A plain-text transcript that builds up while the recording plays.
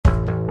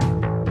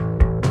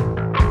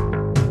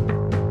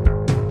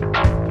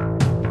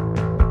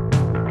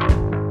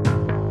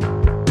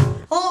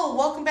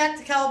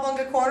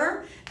Cowabunga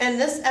Corner, and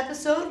this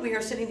episode we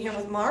are sitting here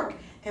with Mark,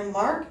 and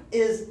Mark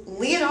is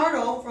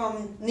Leonardo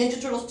from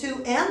Ninja Turtles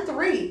 2 and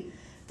 3.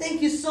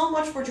 Thank you so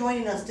much for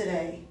joining us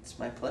today. It's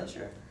my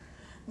pleasure.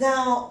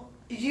 Now,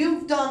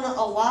 you've done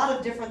a lot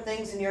of different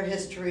things in your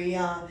history.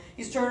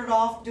 You started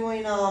off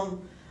doing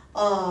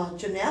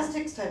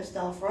gymnastics type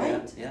stuff,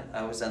 right? Yeah,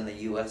 I was on the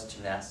U.S.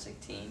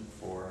 gymnastic team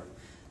for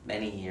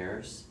many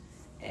years,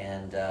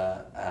 and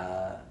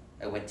I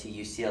went to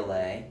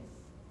UCLA,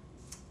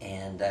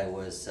 and I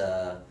was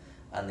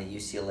on the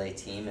UCLA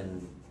team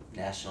and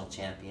national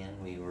champion.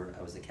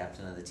 I was the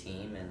captain of the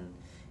team in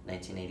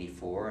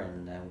 1984,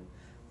 and I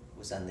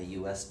was on the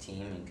U.S.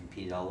 team and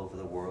competed all over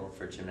the world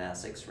for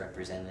gymnastics,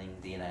 representing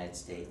the United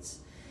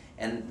States.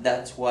 And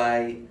that's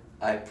why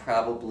I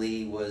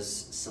probably was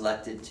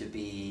selected to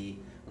be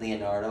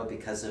Leonardo,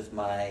 because of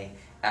my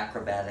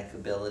acrobatic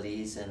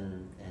abilities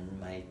and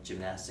my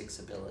gymnastics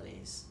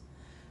abilities.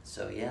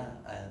 So yeah,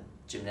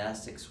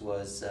 gymnastics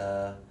was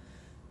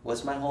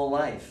my whole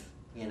life.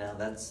 You know,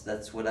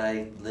 that's what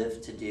I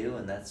lived to do,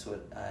 and that's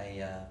what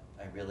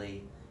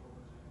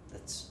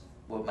that's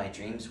what my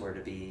dreams were, to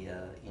be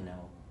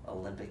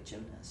Olympic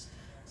gymnast.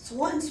 So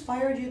what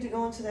inspired you to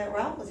go into that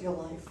route with your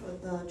life,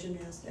 with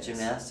gymnastics?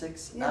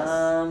 Gymnastics?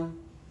 Yes.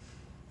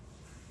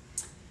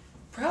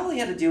 Probably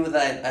had to do with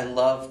I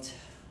loved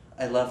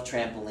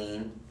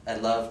trampoline. I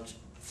loved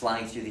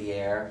flying through the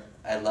air.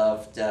 I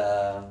loved,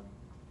 I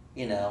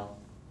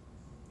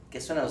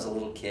guess when I was a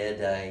little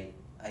kid,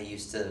 I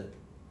used to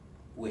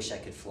wish I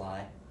could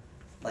fly.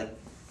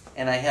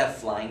 And I have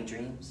flying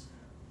dreams.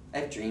 I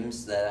have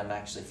dreams that I'm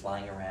actually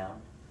flying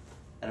around.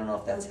 I don't know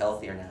if that's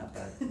healthy or not,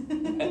 but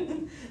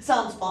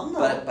sounds fun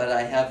though. But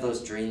I have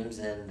those dreams,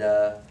 and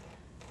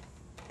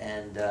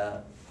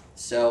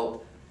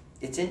so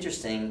it's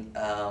interesting.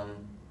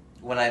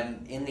 When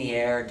I'm in the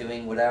air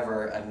doing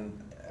whatever,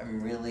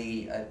 I'm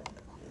really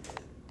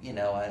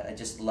I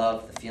just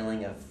love the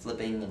feeling of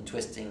flipping and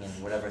twisting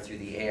and whatever through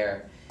the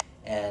air,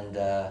 and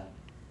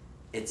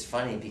it's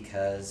funny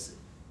because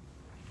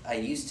I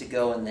used to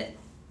go in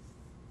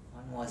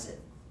when was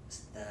it?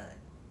 The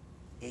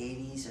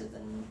 80s or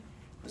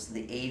it was in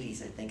the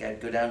 80s, I think. I'd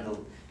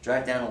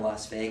drive down to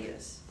Las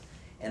Vegas,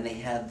 and they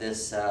had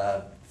this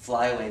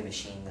flyaway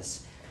machine,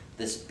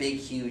 this big,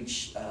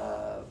 huge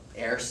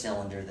air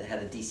cylinder that had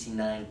a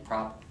DC-9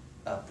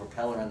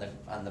 propeller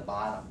on the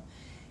bottom,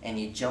 and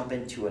you jump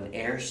into an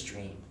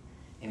airstream,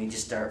 and you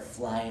just start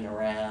flying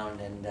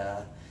around. And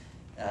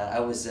I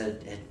was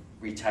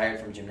retired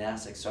from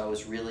gymnastics, so I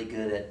was really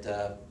good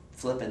at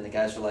flipping. The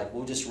guys were like,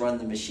 "We'll just run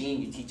the machine.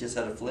 You teach us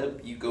how to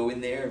flip. You go in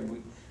there."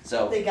 And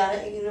so they got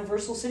it at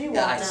Universal City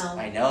Walk now.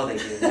 I know they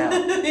do now.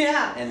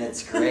 Yeah. And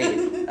it's great.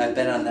 I've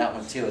been on that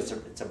one too.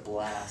 It's a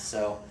blast.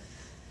 So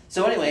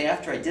anyway,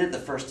 after I did it the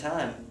first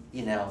time,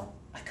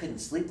 I couldn't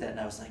sleep that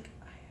night. I was like,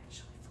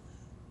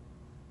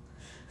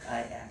 I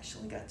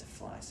actually got to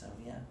fly. So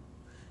yeah.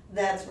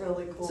 That's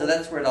really cool. So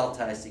that's where it all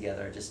ties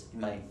together. Just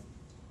my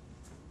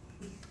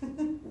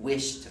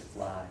wish to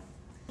fly.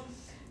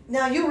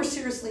 Now, you were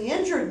seriously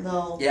injured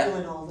though,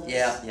 doing all this.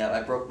 Yeah.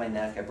 I broke my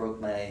neck. I broke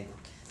my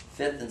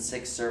 5th and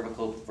 6th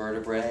cervical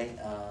vertebrae.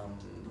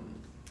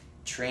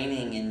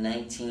 Training in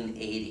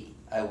 1980,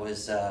 I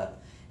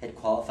had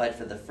qualified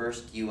for the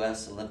first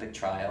U.S. Olympic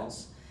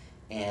trials,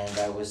 and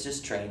I was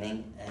just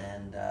training,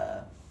 and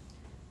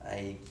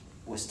I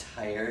was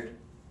tired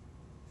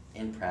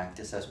in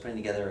practice. I was putting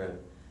together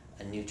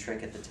a new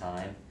trick at the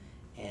time,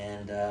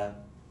 and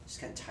just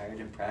got tired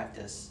in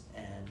practice,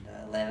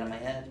 and landed on my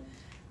head,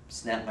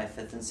 snapped my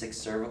 5th and 6th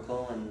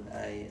cervical, and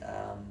I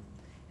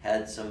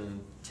had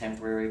some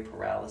temporary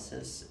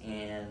paralysis,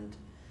 and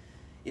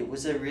it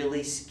was a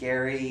really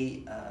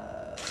scary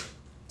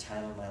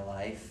time of my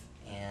life,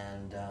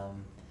 and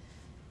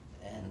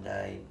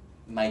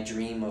my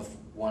dream of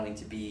wanting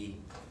to be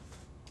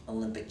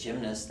Olympic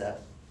gymnast,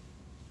 that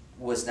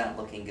was not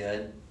looking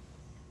good.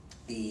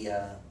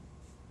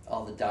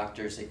 All the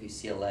doctors at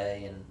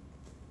UCLA and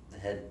the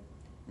head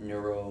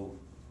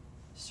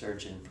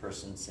neurosurgeon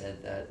person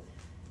said that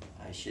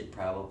I should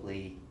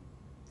probably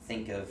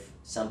think of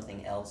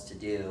something else to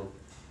do,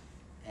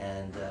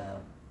 and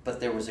but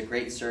there was a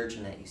great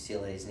surgeon at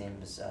UCLA. His name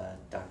was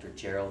Dr.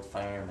 Gerald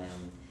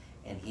Finerman,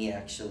 and he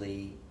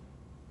actually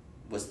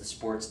was the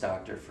sports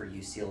doctor for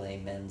UCLA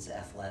men's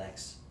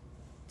athletics.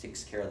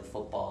 Takes care of the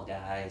football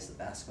guys, the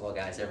basketball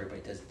guys,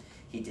 everybody does.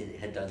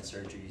 Had done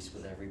surgeries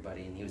with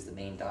everybody, and he was the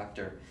main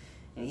doctor.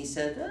 And he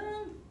said,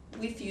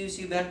 "We fuse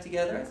you back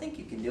together. I think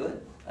you can do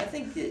it. I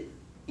think that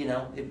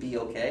it'd be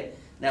okay.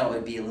 Now it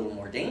would be a little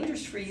more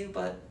dangerous for you,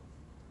 but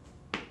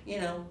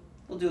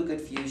we'll do a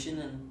good fusion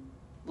and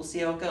we'll see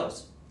how it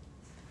goes."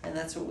 And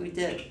that's what we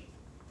did.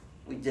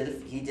 He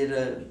did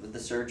the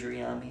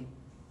surgery on me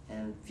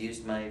and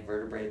fused my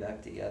vertebrae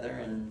back together,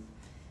 and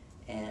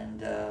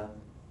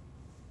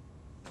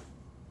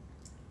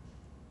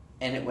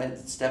it went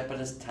step at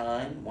a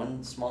time,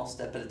 one small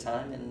step at a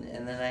time,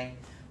 and then I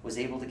was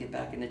able to get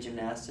back into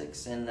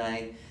gymnastics, and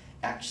I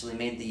actually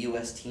made the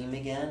U.S. team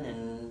again,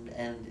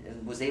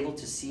 and was able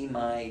to see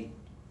my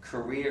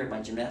career,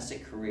 my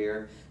gymnastic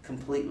career,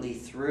 completely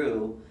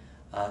through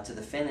to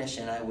the finish,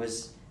 and I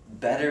was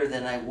better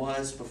than I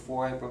was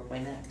before I broke my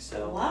neck.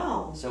 So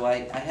wow. So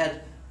I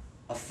had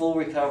a full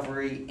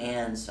recovery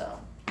and some.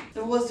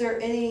 Was there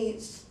any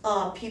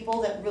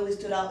people that really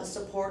stood out as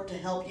support to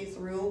help you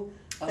through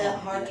that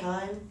hard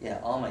time? Yeah,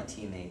 all my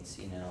teammates,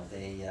 you know,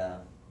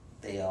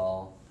 they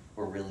all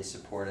were really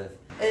supportive.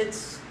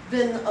 It's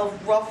been a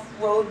rough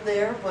road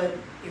there, but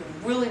you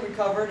really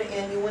recovered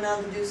and you went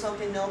on to do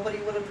something nobody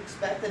would have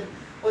expected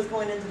with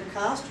going into the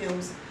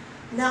costumes.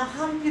 Now,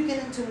 how did you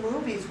get into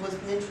movies? Was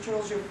Ninja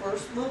Turtles your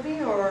first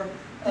movie, or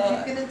did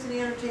you get into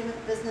the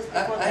entertainment business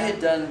before that? I had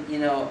done, you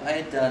know,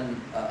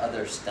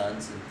 other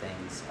stunts and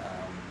things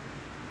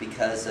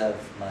because of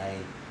my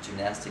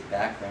gymnastic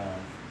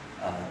background.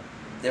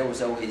 There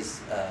was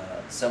always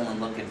someone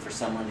looking for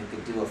someone who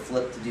could do a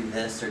flip to do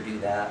this or do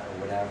that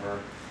or whatever,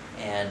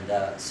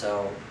 and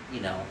so,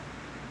 you know,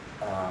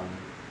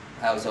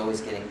 I was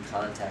always getting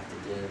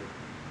contacted to,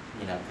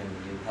 you know, can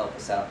you help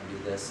us out and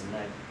do this, and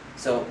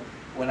so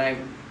when I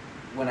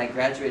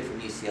graduated from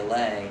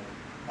UCLA,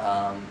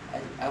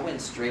 I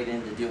went straight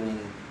into doing,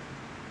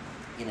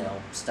 you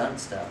know, stunt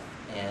stuff,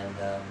 and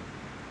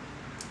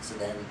so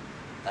then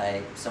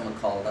someone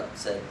called up and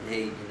said,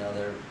 hey, you know,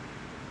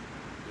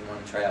 you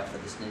want to try out for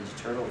this Ninja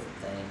Turtle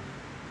thing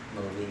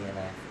movie, and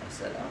I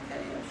said, okay,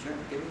 yeah, sure,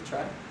 give it a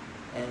try,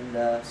 and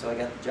so I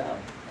got the job,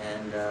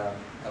 and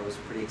I was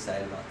pretty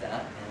excited about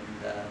that,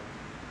 and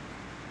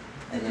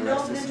did you know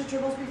Ninja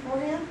Turtles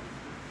beforehand?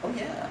 Oh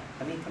yeah,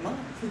 I mean, come on.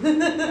 I mean,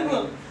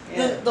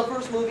 yeah. The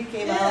first movie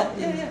came out?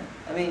 Yeah.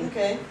 I mean,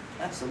 okay.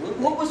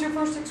 Absolutely. What was your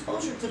first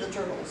exposure to the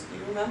Turtles? Do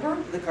you remember?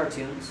 The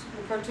cartoons.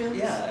 The cartoons?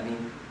 Yeah, I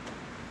mean,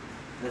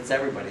 that's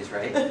everybody's,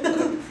 right?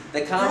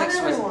 The comics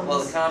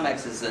the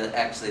comics is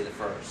actually the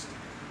first.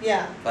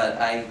 Yeah. But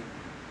I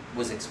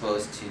was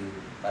exposed to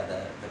by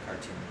the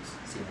cartoons,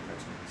 seeing the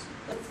cartoons.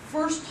 The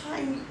first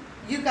time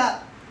you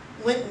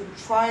went and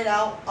tried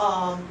out,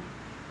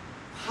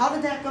 how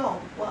did that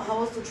go? How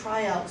was the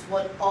tryouts?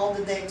 What all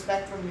did they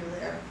expect from you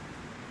there?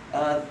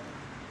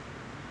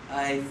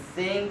 I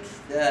think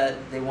that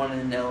they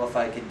wanted to know if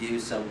I could do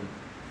some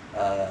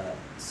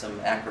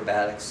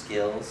acrobatic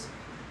skills,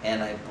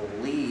 and I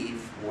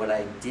believe what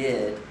I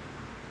did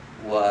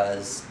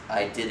was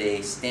I did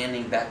a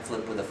standing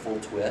backflip with a full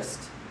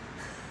twist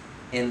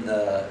in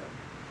the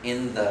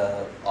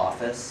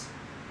office,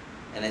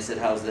 and I said,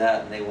 "How's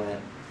that?" And they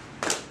went,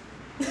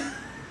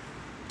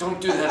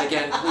 "Don't do that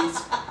again, please.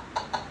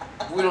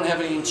 We don't have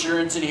any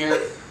insurance in here.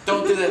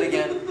 Don't do that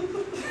again."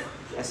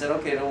 I said,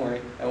 "Okay, don't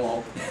worry, I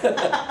won't.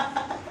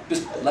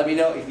 Just let me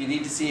know if you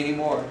need to see any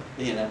more."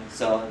 You know.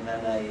 So and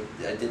then I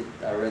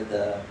read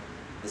the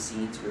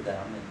scenes with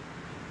them,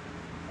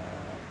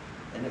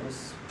 and it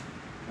was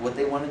what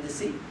they wanted to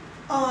see.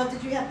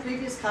 Did you have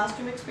previous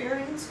costume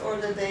experience, or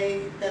was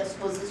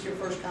this your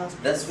first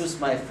costume? This was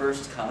my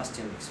first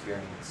costume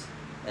experience,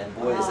 and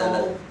boy, is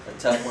that a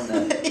tough one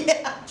to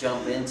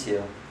jump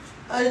into.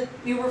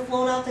 You were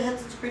flown out to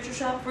Henson's Creature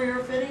Shop for your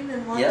fitting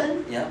in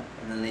London? Yep.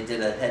 And then they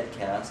did a head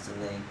cast, and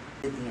they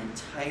did the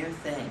entire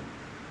thing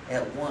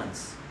at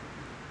once.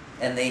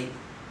 And they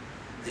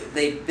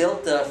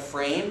built a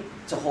frame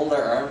to hold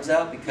our arms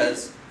out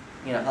because,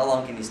 you know, how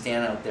long can you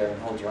stand out there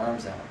and hold your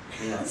arms out?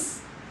 You know,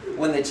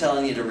 when they're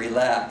telling you to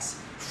relax.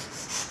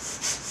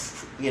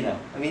 You know,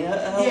 I mean,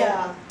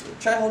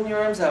 try holding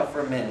your arms out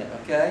for a minute,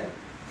 okay?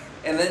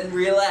 And then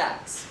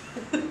relax.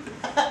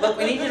 Look,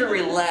 we need you to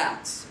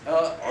relax.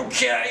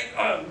 Okay,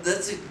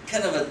 that's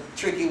kind of a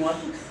tricky one.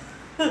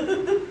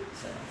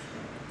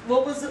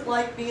 What was it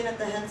like being at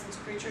the Henson's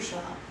Creature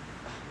Shop?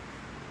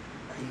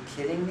 Are you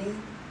kidding me?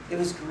 It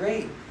was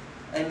great.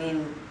 I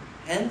mean,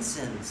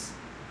 Henson's.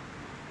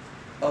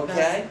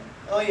 Okay?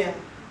 Oh yeah.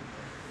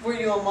 Were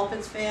you a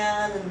Muppets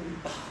fan and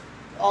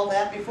all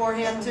that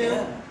beforehand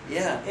too?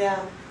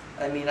 Yeah.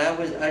 I mean,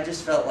 I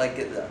just felt like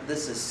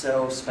this is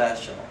so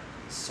special.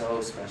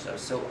 So special. I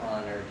was so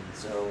honored and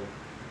so,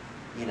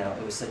 you know,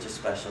 it was such a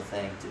special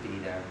thing to be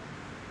there.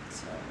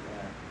 So,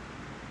 yeah,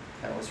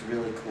 that was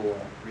really cool.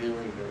 Really,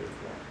 really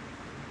cool.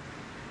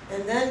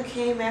 And then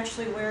came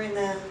actually wearing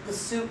the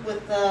suit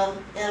with the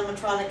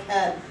animatronic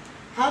head.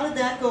 How did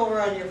that go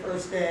over on your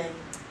first day?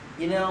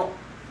 You know,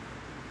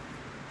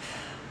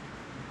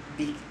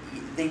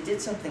 they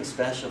did something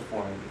special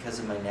for me because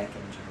of my neck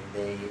injury.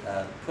 They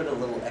put a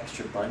little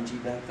extra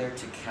bungee back there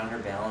to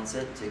counterbalance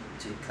it, to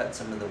cut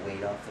some of the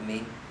weight off of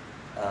me.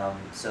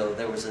 So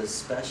there was a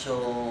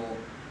special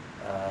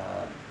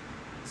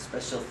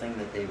thing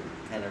that they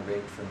kind of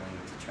rigged for me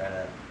to try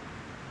to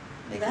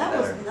make it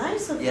better. That was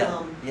nice of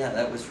them. Yeah,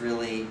 that was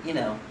really, you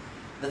know,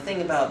 the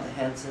thing about the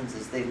Hensons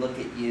is they look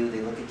at you,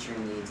 they look at your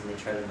needs, and they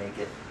try to make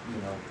it, you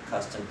know,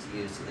 custom to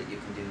you so that you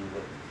can do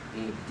what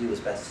you need to do as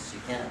best as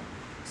you can.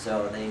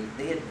 So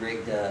they had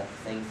rigged a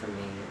thing for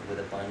me with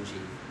a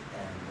bungee,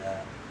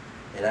 and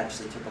it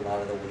actually took a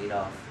lot of the weight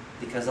off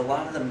because a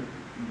lot of the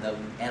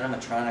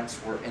animatronics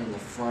were in the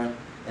front,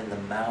 in the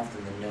mouth,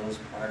 and the nose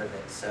part of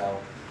it. So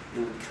it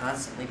would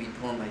constantly be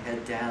pulling my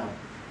head down,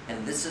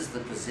 and this is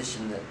the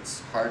position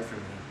that's hard for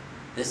me.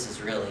 this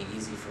is really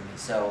easy for me.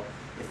 So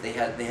if they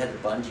had the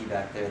bungee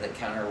back there that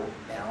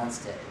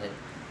counterbalanced it, and it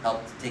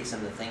helped take some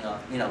of the thing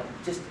off, you know,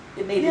 just,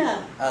 it made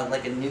it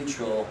like a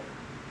neutral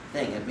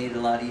thing. It made it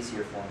a lot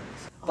easier for me.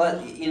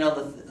 But, you know,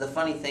 the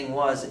funny thing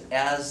was,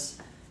 as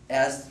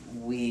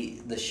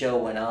the show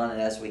went on, and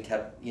as we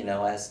kept, you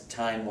know, as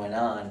time went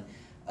on,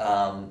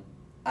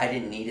 I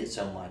didn't need it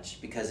so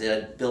much, because it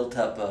had built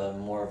up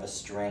more of a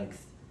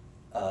strength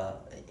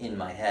in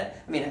my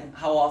head. I mean,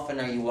 how often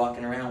are you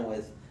walking around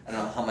with, I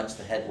don't know how much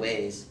the head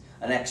weighs,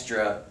 an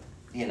extra,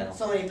 you know,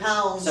 so many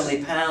pounds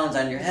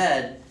on your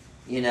head,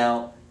 you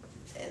know.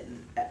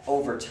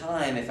 Over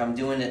time, if I'm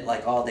doing it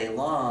like all day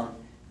long,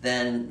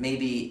 then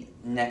maybe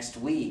next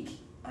week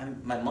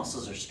my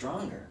muscles are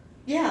stronger.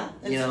 Yeah,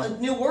 it's, you know, a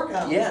new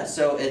workout. Yeah,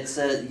 so it's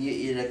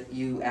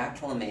you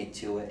acclimate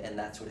to it, and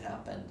that's what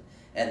happened.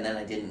 And then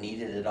I didn't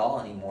need it at all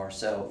anymore.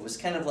 So it was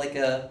kind of like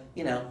a,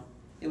 you know,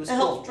 it was. It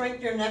cool. Helped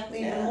strengthen your neck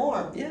even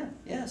more.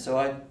 Yeah. So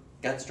I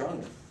got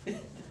stronger.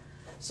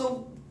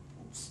 So,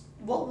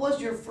 what was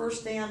your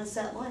first day on the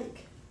set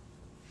like,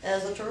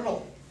 as a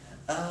turtle?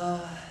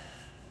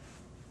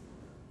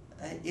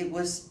 It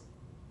was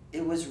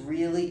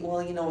really,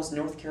 well, you know, it was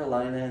North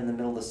Carolina in the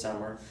middle of the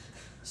summer,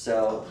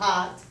 so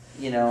hot.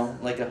 You know,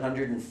 like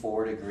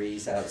 104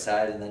 degrees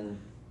outside, and then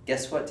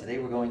guess what? Today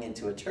we're going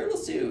into a turtle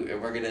suit, and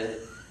we're gonna,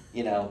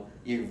 you know,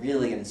 you're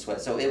really gonna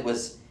sweat. So it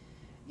was,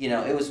 you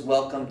know, it was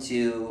welcome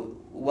to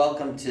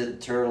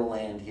Turtle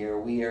Land here.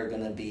 We are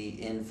gonna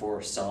be in for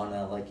a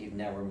sauna like you've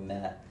never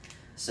met.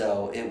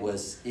 So it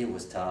was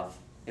tough.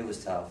 It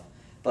was tough,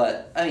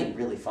 but I mean,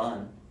 really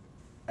fun.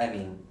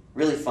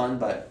 Really fun,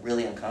 but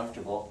really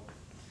uncomfortable.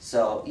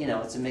 So, you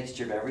know, it's a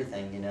mixture of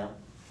everything, you know.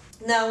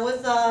 Now,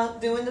 with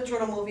doing the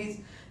turtle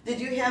movies, did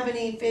you have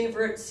any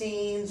favorite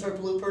scenes or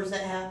bloopers that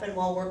happened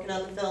while working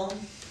on the film?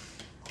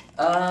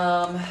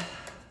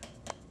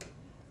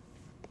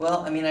 Well,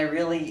 I mean,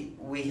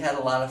 we had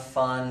a lot of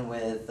fun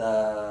with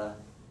the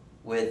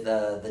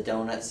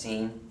donut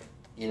scene,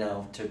 you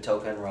know, to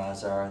Toka and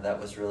Razar. That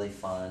was really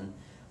fun.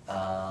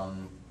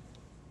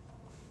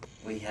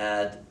 We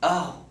had,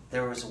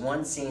 there was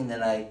one scene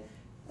that I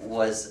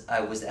was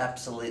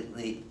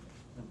absolutely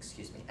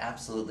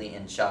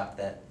in shock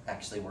that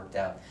actually worked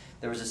out.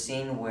 There was a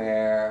scene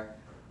where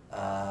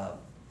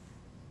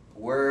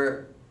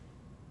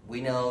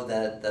we know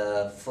that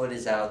the foot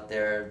is out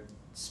there.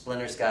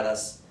 Splinter's got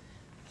us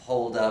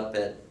holed up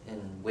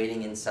and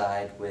waiting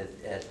inside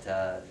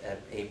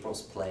at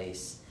April's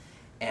place,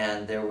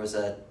 and there was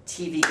a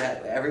TV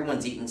guide.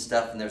 Everyone's eating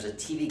stuff, and there's a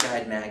TV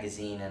Guide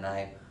magazine, and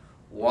I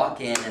walk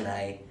in and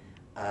I,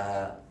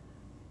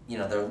 you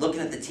know, they're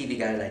looking at the TV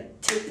Guide, and I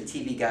take the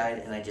TV Guide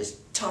and I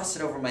just toss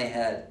it over my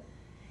head,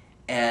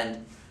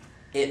 and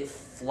it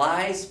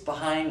flies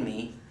behind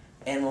me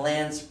and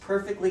lands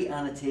perfectly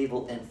on a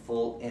table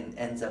and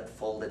ends up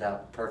folded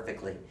out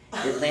perfectly.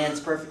 It lands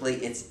perfectly.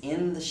 It's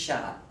in the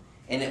shot,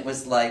 and it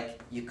was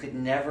like you could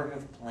never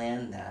have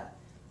planned that,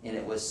 and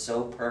it was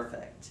so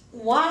perfect.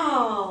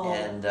 Wow.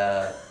 And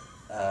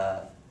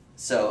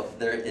so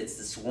it's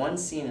this one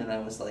scene, and I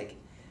was like,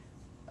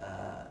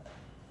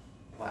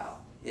 wow.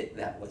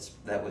 That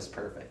was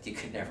perfect. You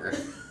could never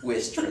have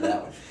wished for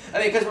that one. I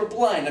mean, because we're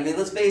blind. I mean,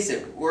 let's face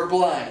it, we're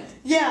blind.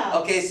 Yeah.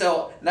 Okay,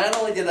 so not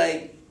only did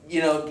I,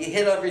 you know,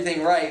 hit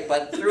everything right,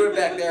 but threw it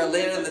back there,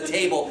 landed on the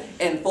table,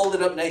 and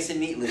folded up nice and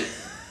neatly.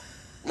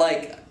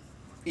 Like,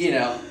 you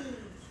know,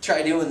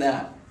 try doing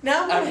that.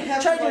 Now I'm gonna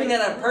have try doing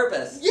that on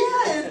purpose.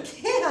 Yeah, it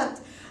can't.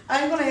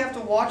 I'm gonna have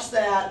to watch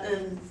that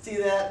and see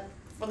that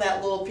from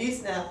that little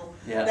piece now.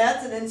 Yeah.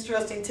 That's an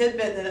interesting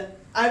tidbit that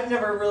I've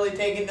never really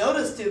taken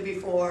notice to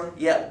before.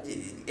 Yeah,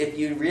 if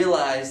you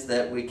realize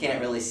that we can't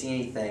really see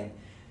anything,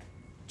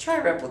 try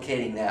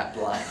replicating that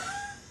blind.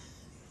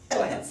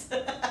 Go ahead.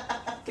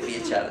 Give me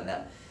a shot at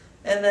that.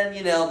 And then,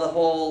 you know, the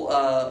whole,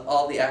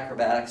 all the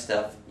acrobatic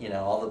stuff, you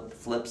know, all the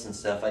flips and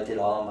stuff, I did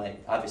all my,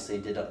 obviously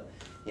did,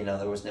 you know,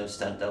 there was no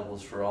stunt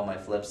doubles for all my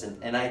flips.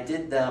 And I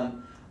did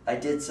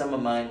some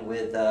of mine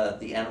with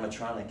the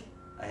animatronic.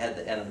 I had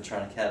the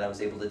animatronic head. I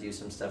was able to do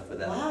some stuff with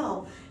that.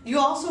 Wow. You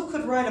also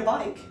could ride a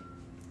bike.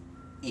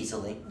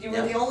 Easily. You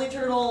were the only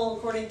turtle,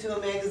 according to a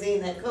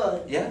magazine, that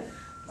could. Yeah,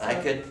 so. I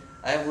could.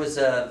 I was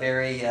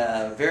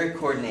very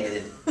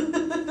coordinated.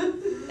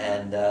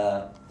 And,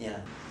 yeah.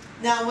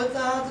 Now, with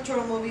the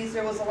turtle movies,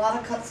 there was a lot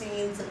of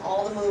cutscenes in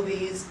all the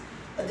movies.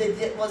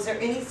 Was there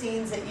any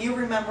scenes that you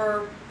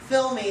remember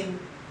filming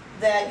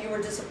that you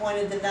were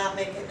disappointed did not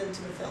make it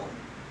into the film?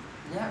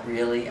 Not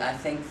really. I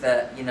think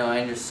that, you know, I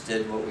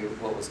understood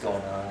what was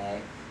going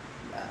on.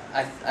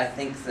 I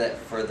think that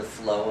for the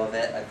flow of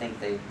it, I think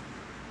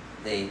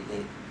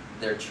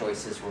their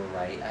choices were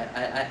right.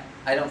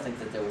 I don't think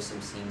that there were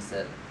some scenes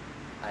that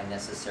I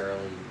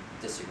necessarily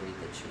disagreed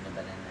that shouldn't have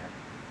been in there.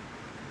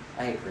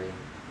 I agree.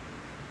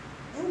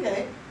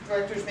 Okay.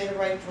 Directors made the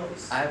right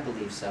choice. I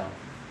believe so.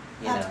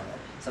 You know,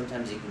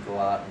 sometimes you can go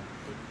out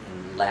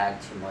and lag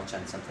too much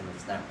on something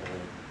that's not really,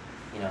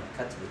 you know,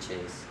 cut to the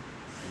chase,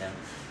 you know.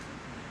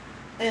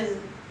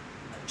 And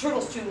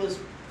Turtles 2 was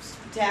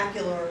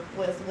spectacular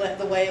with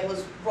the way it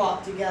was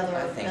brought together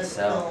I think as a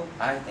so. film.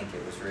 I think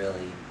it was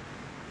really,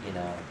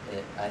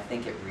 I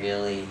think it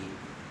really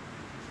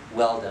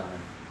well done.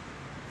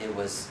 It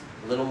was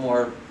a little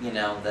more,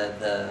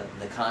 the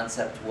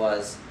concept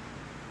was,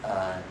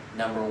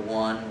 number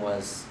one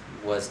was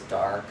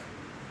dark,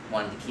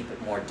 wanted to keep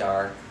it more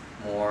dark,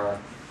 more,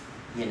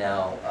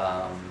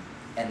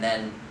 and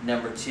then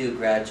number two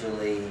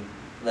gradually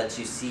lets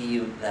you see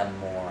them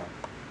more.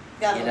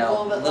 Got a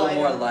little bit a little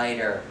more lighter.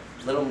 lighter,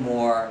 a little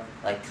more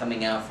like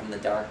coming out from the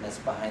darkness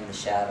behind the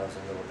shadows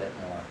a little bit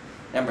more.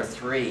 Number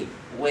three,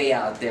 way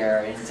out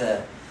there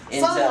into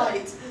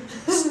Sunlight.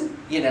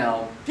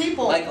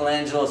 People.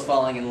 Michelangelo's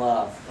falling in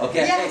love.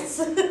 Okay. Yes.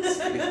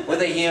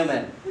 With a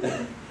human.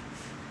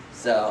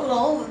 So.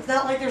 Well, it's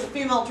not like there's a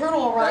female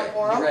turtle around Right,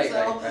 for him. right,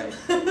 so.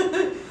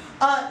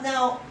 right.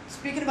 Now,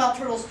 speaking about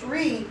Turtles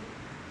 3,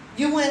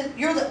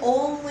 you're the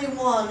only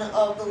one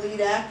of the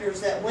lead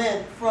actors that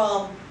went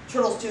from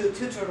Turtles 2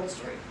 to Turtles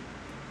 3.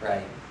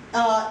 Right.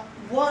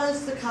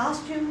 Was the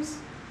costumes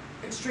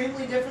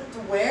extremely different to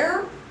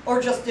wear,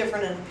 or just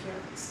different in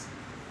appearance?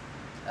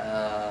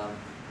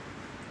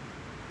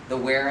 The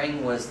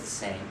wearing was the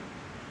same.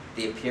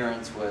 The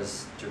appearance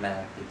was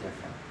dramatically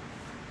different.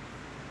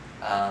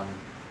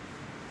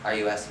 Are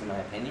you asking my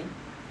opinion?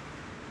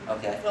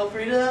 Okay. Feel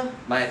free to.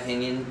 My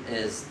opinion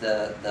is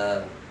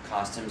the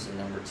costumes in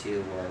number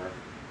 2 were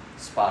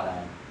spot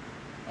on,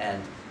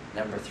 and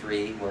number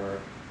 3 were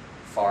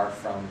far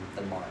from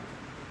the mark.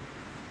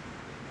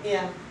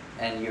 Yeah.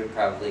 And you're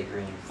probably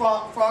agreeing.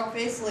 Frog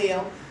face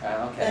Leo.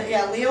 Okay.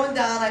 Yeah, Leo and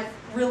Don, I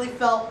really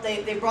felt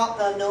they brought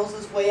the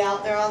noses way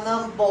out there on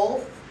them,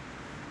 both.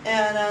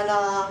 And then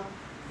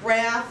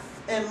Raph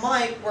and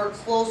Mike were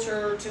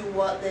closer to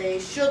what they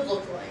should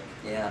look like.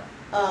 Yeah.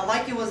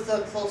 Mikey was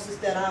the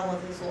closest dead on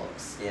with his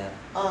looks. Yeah.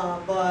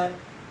 But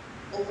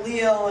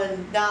Leo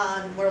and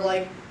Don were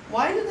like,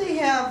 why do they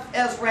have,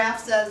 as Raph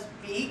says,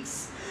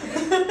 beaks?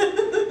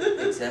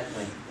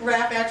 Exactly.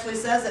 Raph actually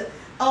says it.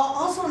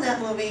 Also in that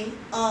movie,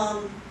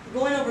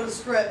 going over the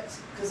script,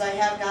 because I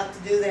have got to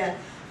do that,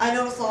 I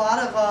noticed a lot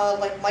of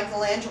like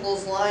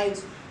Michelangelo's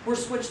lines were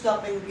switched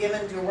up and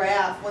given to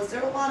Raph. Was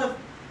there a lot of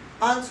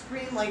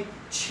on-screen like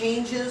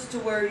changes to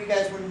where you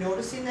guys were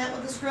noticing that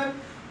with the script,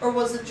 or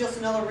was it just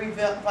another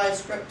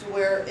revised script to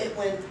where it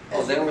went?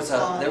 Oh, there was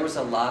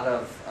a lot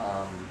of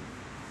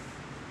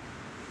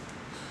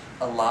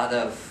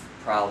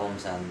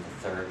problems on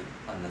the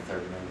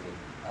third movie.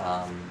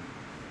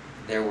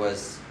 There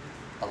was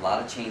a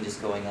lot of changes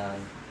going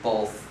on,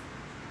 both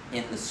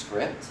in the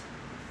script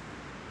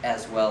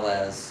as well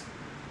as,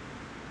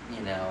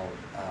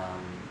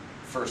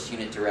 first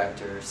unit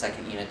director,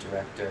 second unit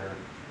director,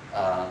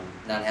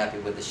 not happy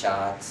with the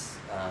shots,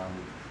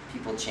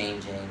 people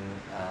changing,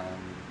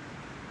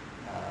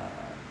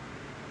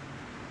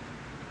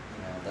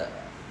 the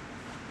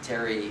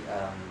Terry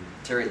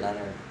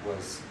Leonard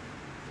was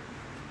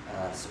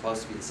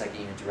supposed to be the second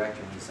unit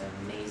director, and he's an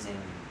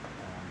amazing,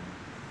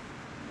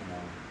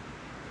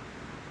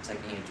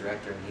 second unit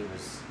director, and he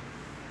was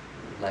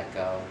let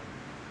go.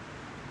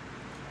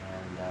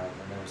 And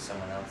then there was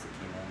someone else that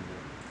came in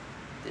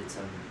that did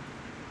some,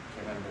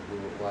 can't remember who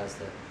it was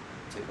that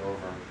took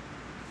over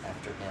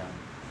after him.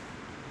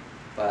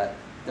 But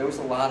there was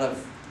a lot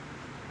of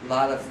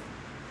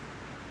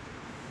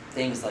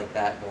things like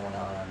that going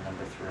on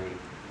number 3.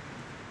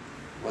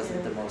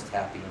 Wasn't the most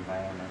happy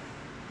environment.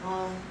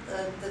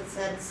 That's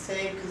sad to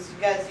say, because you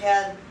guys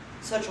had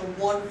such a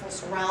wonderful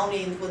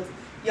surroundings with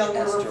Young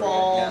River Astoria,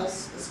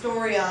 Falls.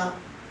 Astoria,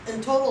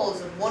 in total,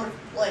 is a wonderful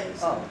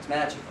place. Oh, it's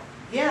magical.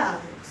 Yeah,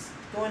 it's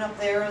going up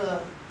there,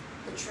 the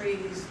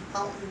trees,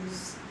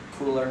 mountains.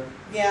 Cooler.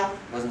 Yeah.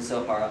 Wasn't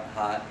so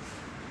hot.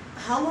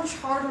 How much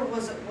harder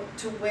was it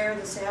to wear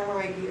the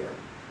samurai gear?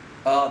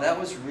 Oh, that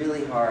was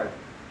really hard.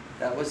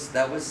 That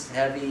was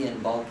heavy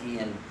and bulky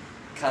and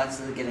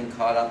constantly getting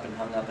caught up and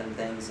hung up in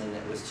things, and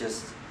it was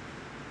just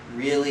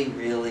really,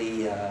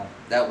 really,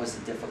 that was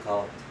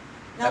difficult.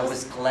 I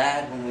was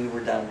glad when we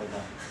were done with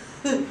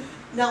them.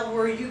 Now,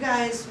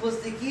 was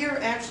the gear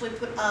actually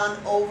put on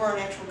over an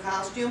actual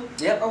costume?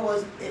 Yep. Or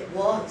was it?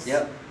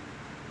 Yep.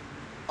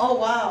 Oh,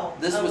 wow.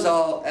 This was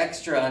all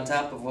extra on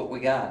top of what we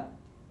got.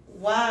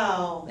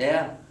 Wow.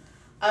 Yeah.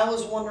 I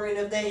was wondering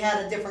if they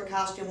had a different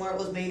costume where it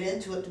was made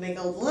into it to make it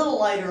a little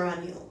lighter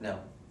on you. No.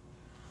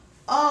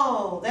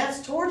 Oh,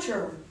 that's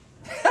torture.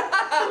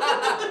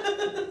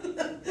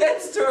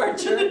 That's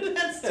torture.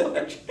 That's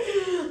torture.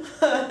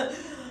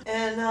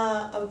 And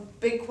a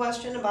big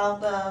question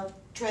about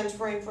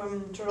transferring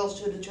from Turtles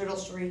 2 to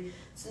Turtles 3.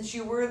 Since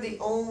you were the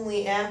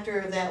only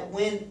actor that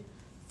went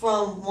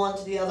from one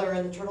to the other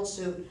in the turtle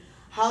suit,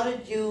 how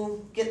did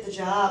you get the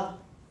job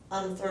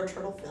on the third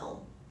turtle film?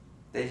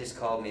 They just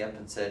called me up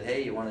and said,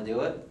 hey, you want to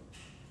do it?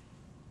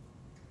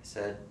 I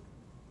said,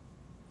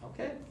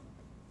 okay.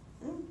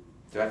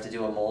 Do I have to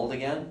do a mold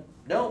again?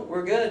 No,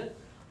 we're good.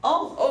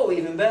 Oh,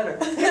 even better.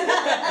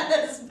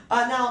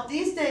 Now,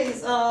 these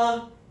days,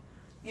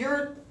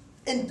 you're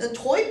in the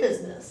toy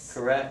business.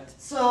 Correct.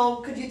 So,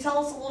 could you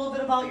tell us a little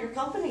bit about your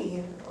company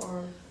here?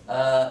 Or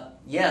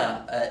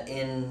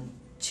In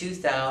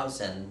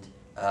 2000,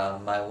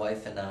 my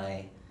wife and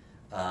I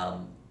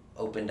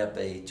opened up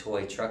a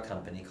toy truck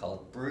company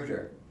called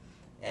Bruder,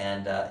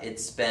 and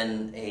it's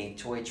been a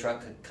toy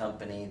truck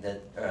company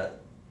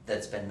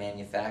that's been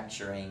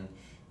manufacturing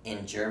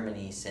in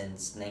Germany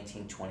since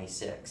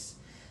 1926.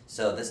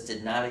 So this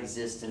did not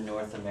exist in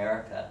North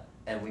America,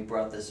 and we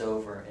brought this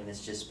over, and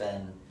it's just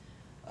been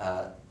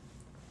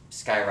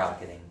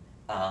skyrocketing.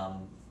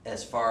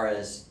 As far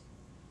as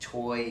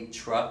toy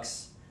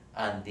trucks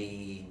on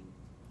the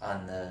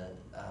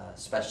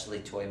specialty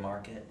toy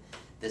market,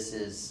 this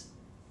is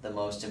the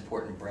most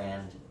important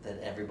brand that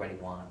everybody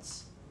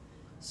wants.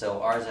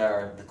 So ours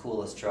are the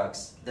coolest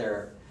trucks.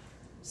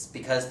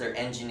 Because they're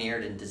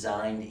engineered and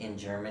designed in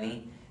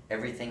Germany,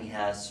 everything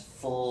has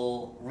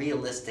full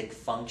realistic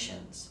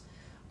functions.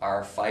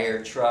 Our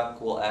fire truck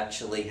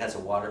has a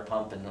water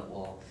pump, and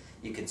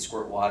you can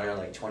squirt water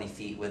like 20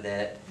 feet with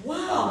it.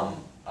 Wow.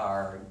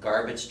 Our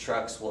garbage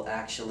trucks will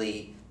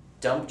actually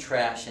dump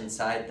trash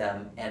inside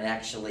them and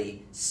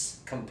actually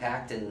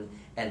compact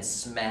and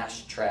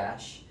smash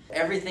trash.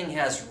 Everything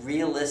has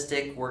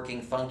realistic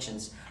working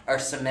functions. Our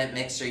cement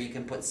mixer, you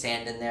can put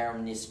sand in there, and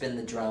when you spin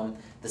the drum,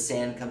 the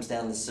sand comes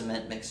down the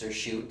cement mixer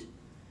chute.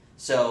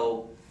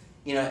 So,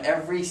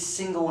 every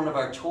single one of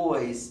our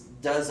toys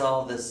does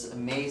all this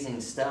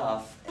amazing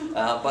stuff.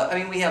 But I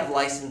mean, we have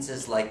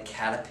licenses like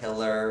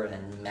Caterpillar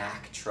and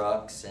Mack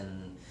trucks,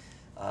 and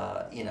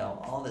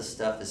all this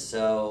stuff is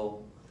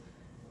so.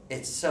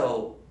 It's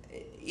so,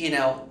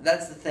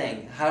 that's the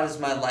thing. How does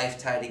my life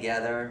tie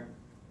together?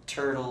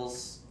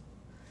 Turtles,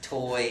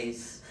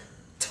 toys,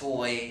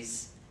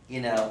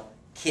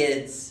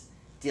 kids,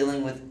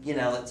 dealing with,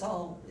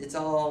 it's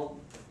all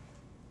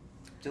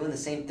doing the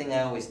same thing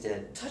I always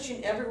did.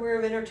 Touching everywhere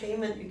of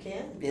entertainment you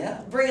can.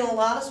 Yeah. Bringing a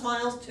lot of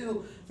smiles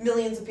to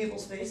millions of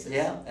people's faces.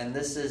 Yeah, and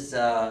this is,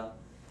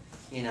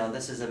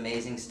 this is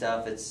amazing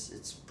stuff.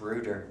 It's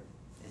Bruder.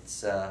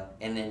 It's,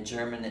 and in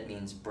German it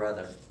means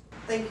brother.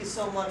 Thank you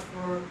so much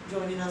for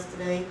joining us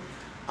today.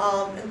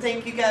 And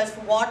thank you guys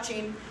for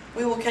watching.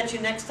 We will catch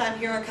you next time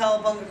here on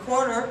Cowabunga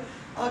Corner.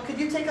 Could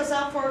you take us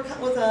out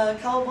with a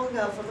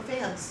Cowabunga for the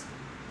fans?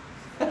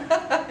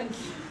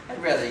 I'd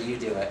rather you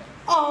do it.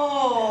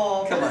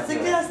 Oh, Come but on, it's a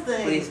do guest it.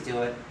 thing. Please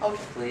do it.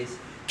 Okay. Please.